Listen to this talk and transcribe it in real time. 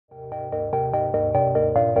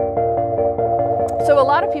So a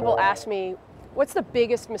lot of people ask me, what's the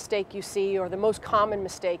biggest mistake you see or the most common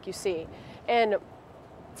mistake you see? And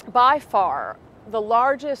by far, the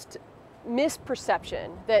largest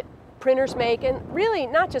misperception that printers make, and really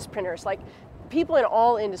not just printers, like people in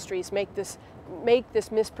all industries make this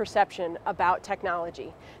misperception about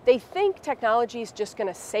technology. They think technology is just going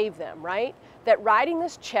to save them, right? That writing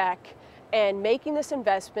this check and making this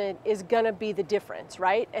investment is going to be the difference,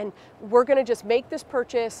 right? And we're going to just make this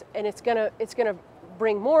purchase and it's going to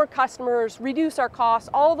bring more customers, reduce our costs,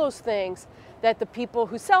 all those things that the people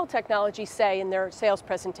who sell technology say in their sales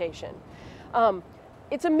presentation.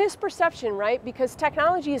 It's a misperception, right? Because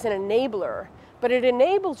technology is an enabler, but it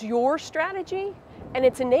enables your strategy and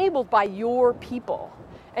it's enabled by your people.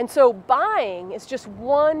 And so buying is just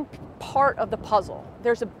one part of the puzzle.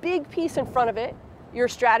 There's a big piece in front of it, your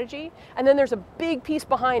strategy, and then there's a big piece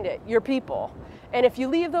behind it, your people. And if you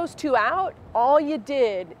leave those two out, all you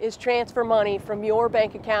did is transfer money from your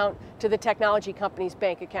bank account to the technology company's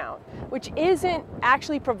bank account, which isn't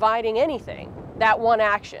actually providing anything, that one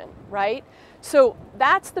action, right? So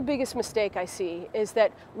that's the biggest mistake I see, is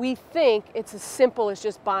that we think it's as simple as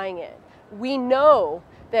just buying it. We know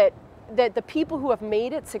that the people who have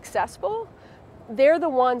made it successful, they're the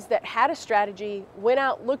ones that had a strategy, went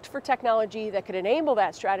out, looked for technology that could enable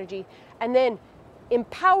that strategy, and then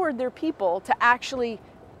empowered their people to actually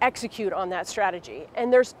execute on that strategy.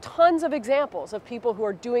 And there's tons of examples of people who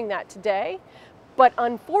are doing that today, but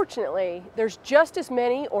unfortunately, there's just as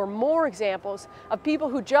many or more examples of people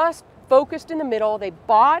who just focused in the middle, they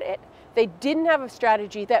bought it, they didn't have a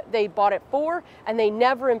strategy that they bought it for, and they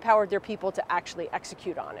never empowered their people to actually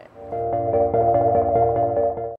execute on it.